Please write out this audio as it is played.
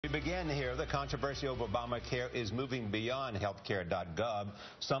We begin here. The controversy over Obamacare is moving beyond healthcare.gov.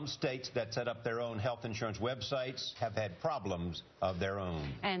 Some states that set up their own health insurance websites have had problems of their own.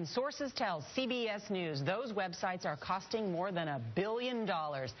 And sources tell CBS News those websites are costing more than $1 billion.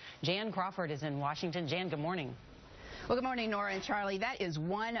 Jan Crawford is in Washington. Jan, good morning. Well, good morning, Nora and Charlie. That is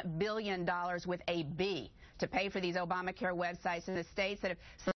 $1 billion with a B to pay for these Obamacare websites in the states that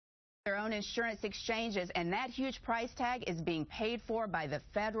have their own insurance exchanges, and that huge price tag is being paid for by the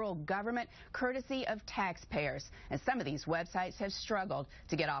federal government courtesy of taxpayers. And some of these websites have struggled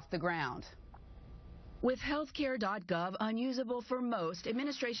to get off the ground. With healthcare.gov unusable for most,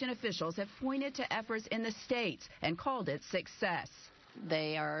 administration officials have pointed to efforts in the states and called it success.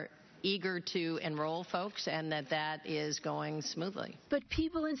 They are eager to enroll folks and that is going smoothly. But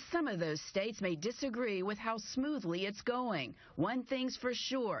people in some of those states may disagree with how smoothly it's going. One thing's for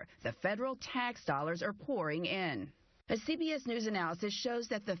sure, the federal tax dollars are pouring in. A CBS News analysis shows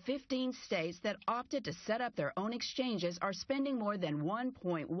that the 15 states that opted to set up their own exchanges are spending more than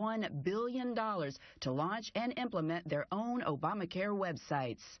 $1.1 billion to launch and implement their own Obamacare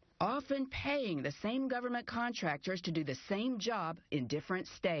websites, often paying the same government contractors to do the same job in different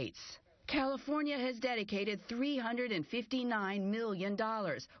states. California has dedicated $359 million,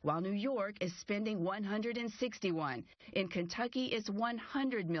 while New York is spending $161. In Kentucky, it's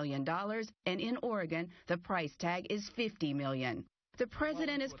 $100 million, and in Oregon, the price tag is $50 million. The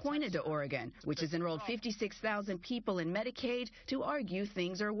president has pointed to Oregon, which has enrolled 56,000 people in Medicaid, to argue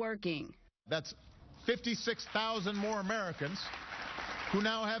things are working. That's 56,000 more Americans who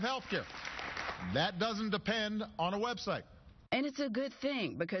now have health care. That doesn't depend on a website. And it's a good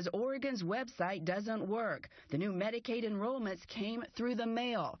thing, because Oregon's website doesn't work. The new Medicaid enrollments came through the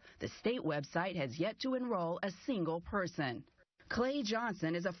mail. The state website has yet to enroll a single person. Clay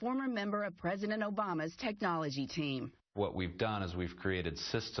Johnson is a former member of President Obama's technology team. What we've done is we've created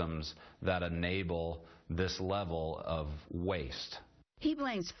systems that enable this level of waste. He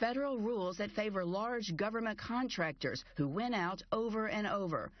blames federal rules that favor large government contractors who win out over and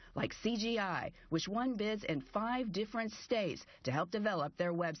over, like CGI, which won bids in 5 different states to help develop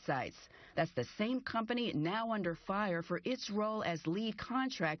their websites. That's the same company now under fire for its role as lead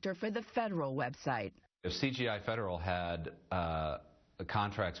contractor for the federal website. If CGI Federal had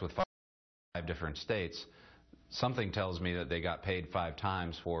contracts with 5 different states, something tells me that they got paid 5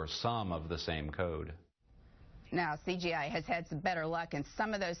 times for some of the same code. Now, CGI has had some better luck in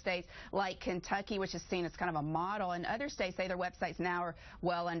some of those states, like Kentucky, which is seen as kind of a model, and other states say their websites now are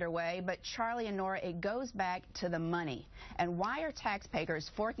well underway. But Charlie and Nora, it goes back to the money. And why are taxpayers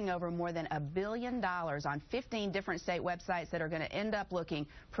forking over more than $1 billion on 15 different state websites that are going to end up looking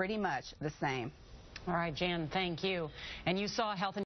pretty much the same? All right, Jan, thank you. And you saw health